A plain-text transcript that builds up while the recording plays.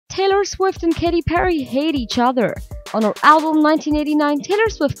Taylor Swift and Katy Perry hate each other. On her album 1989, Taylor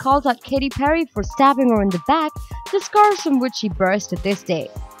Swift calls out Katy Perry for stabbing her in the back, the scars from which she bears to this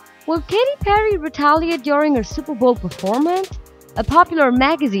day. Will Katy Perry retaliate during her Super Bowl performance? A popular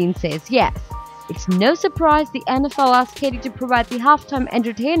magazine says yes. It's no surprise the NFL asked Katy to provide the halftime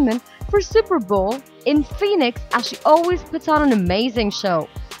entertainment for Super Bowl in Phoenix, as she always puts on an amazing show.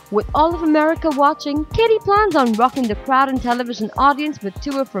 With all of America watching, Katy plans on rocking the crowd and television audience with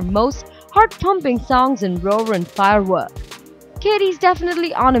two of her most heart-pumping songs in Roar and Firework. Katy's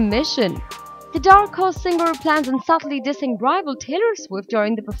definitely on a mission. The Dark Horse singer, who plans on subtly dissing rival Taylor Swift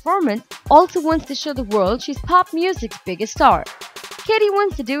during the performance, also wants to show the world she's pop music's biggest star. Katy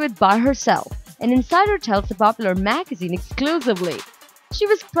wants to do it by herself, an insider tells the popular magazine exclusively. She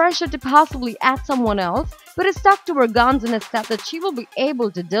was pressured to possibly add someone else, but has stuck to her guns and has said that she will be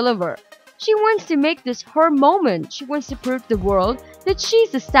able to deliver. She wants to make this her moment. She wants to prove to the world that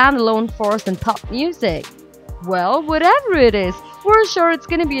she's a standalone force in pop music. Well, whatever it is, we're sure it's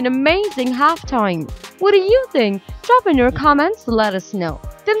gonna be an amazing halftime. What do you think? Drop in your comments to let us know.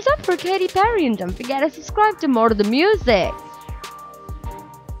 Thumbs up for Katy Perry and don't forget to subscribe to More to the Music.